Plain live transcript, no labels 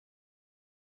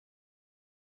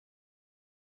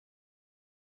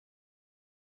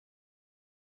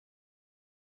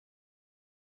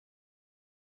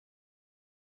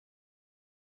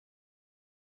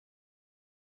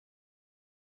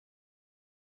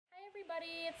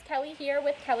everybody, it's Kelly here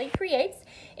with KeliKreates.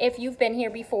 If you've been here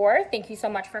before, thank you so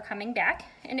much for coming back.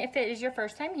 And if it is your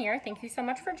first time here, thank you so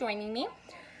much for joining me.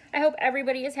 I hope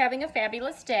everybody is having a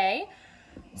fabulous day.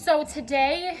 So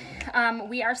today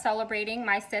we are celebrating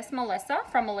my sis Melissa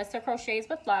from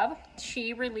Melissacrochetswithlove.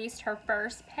 She released her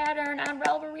first pattern on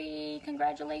Ravelry.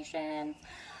 Congratulations.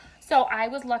 So I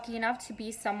was lucky enough to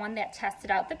be someone that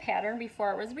tested out the pattern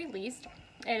before it was released.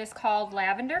 It is called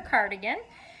Lavender Cardigan.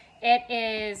 It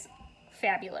is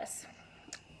fabulous.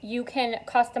 You can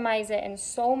customize it in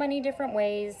so many different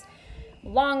ways.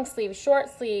 Long sleeve, short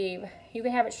sleeve. You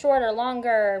can have it shorter,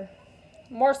 longer,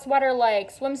 more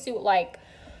sweater-like, swimsuit-like.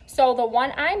 So the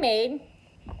one I made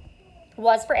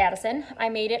was for Addison. I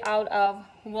made it out of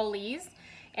Woolies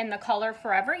in the color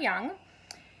Forever Young.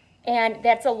 And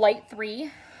that's a light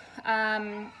 3.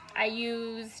 I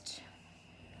used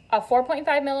a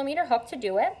 4.5 millimeter hook to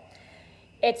do it.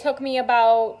 It took me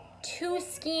about 2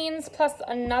 skeins plus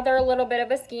another little bit of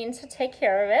a skein to take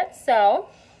care of it. So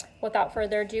without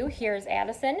further ado, here's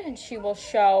Addison and she will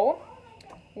show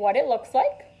what it looks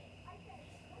like.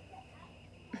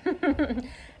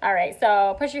 All right,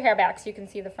 so push your hair back so you can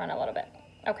see the front a little bit.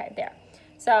 Okay, there.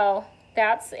 So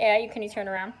that's it. Can you turn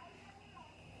around?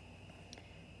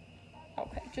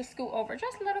 Okay, just scoot over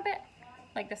just a little bit,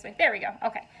 like this way. There we go.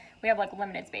 Okay, we have like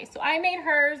limited space. So I made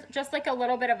hers just like a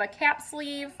little bit of a cap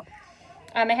sleeve.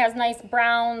 It has nice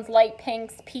browns, light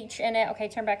pinks, peach in it. Okay,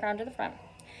 turn back around to the front.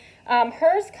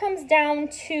 Hers comes down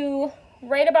to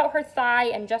right about her thigh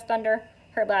and just under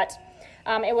her butt.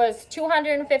 It was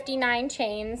 259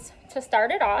 chains to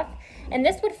start it off, and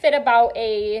this would fit about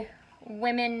a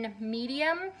women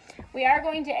medium. We are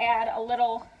going to add a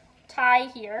little tie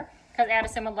here because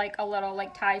Addison would like a little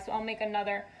like tie, so I'll make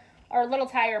another or a little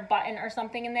tie or button or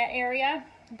something in that area.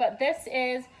 But this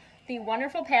is the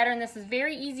wonderful pattern. This is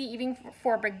very easy even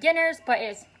for beginners, but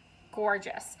it's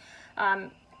gorgeous.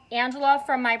 Angela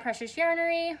from My Precious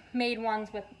Yarnery made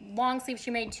ones with long sleeves.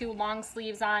 She made 2 long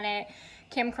sleeves on it.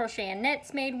 Kim Crochet and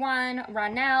Knits made one.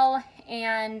 Ronell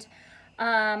and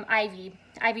Ivy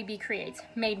B Creates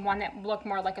made one that looked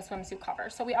more like a swimsuit cover.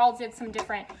 So we all did some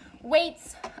different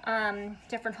weights,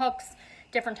 different hooks,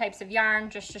 different types of yarn,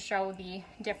 just to show the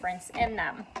difference in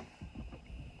them.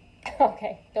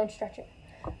 Okay, don't stretch it.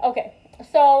 Okay,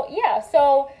 so yeah,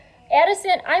 so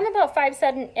Addison, I'm about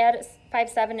 5'7",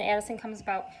 5'7", and Addison comes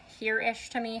about here-ish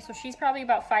to me, so she's probably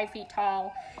about 5 feet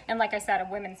tall, and like I said, a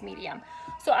women's medium.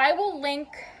 So I will link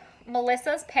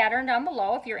Melissa's pattern down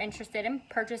below if you're interested in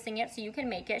purchasing it so you can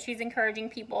make it. She's encouraging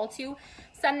people to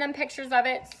send them pictures of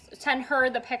it, send her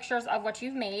the pictures of what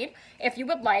you've made if you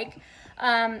would like.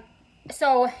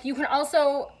 So you can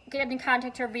also get in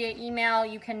contact her via email.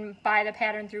 You can buy the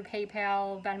pattern through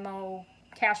PayPal, Venmo,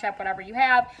 CashApp, whatever you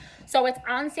have. So it's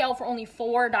on sale for only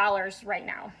 $4 right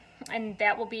now, and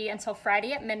that will be until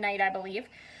Friday at midnight, I believe.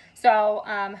 So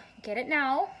get it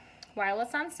now while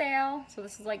it's on sale. So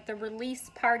this is like the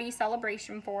release party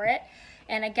celebration for it.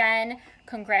 And again,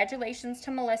 congratulations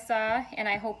to Melissa, and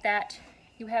I hope that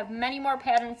you have many more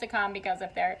patterns to come, because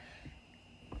if they're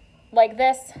like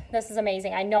this is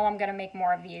amazing. I know I'm gonna make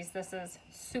more of these. This is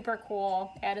super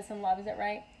cool. Addison loves it,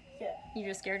 right? Yeah. You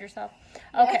just scared yourself?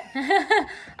 Okay.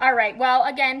 All right. Well,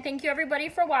 again, thank you everybody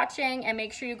for watching, and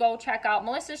make sure you go check out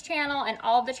Melissa's channel and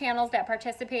all of the channels that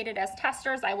participated as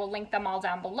testers. I will link them all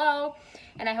down below,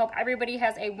 and I hope everybody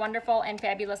has a wonderful and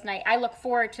fabulous night. I look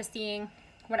forward to seeing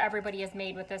what everybody has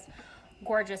made with this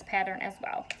gorgeous pattern as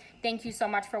well. Thank you so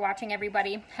much for watching,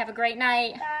 everybody. Have a great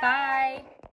night. Bye.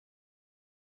 Bye.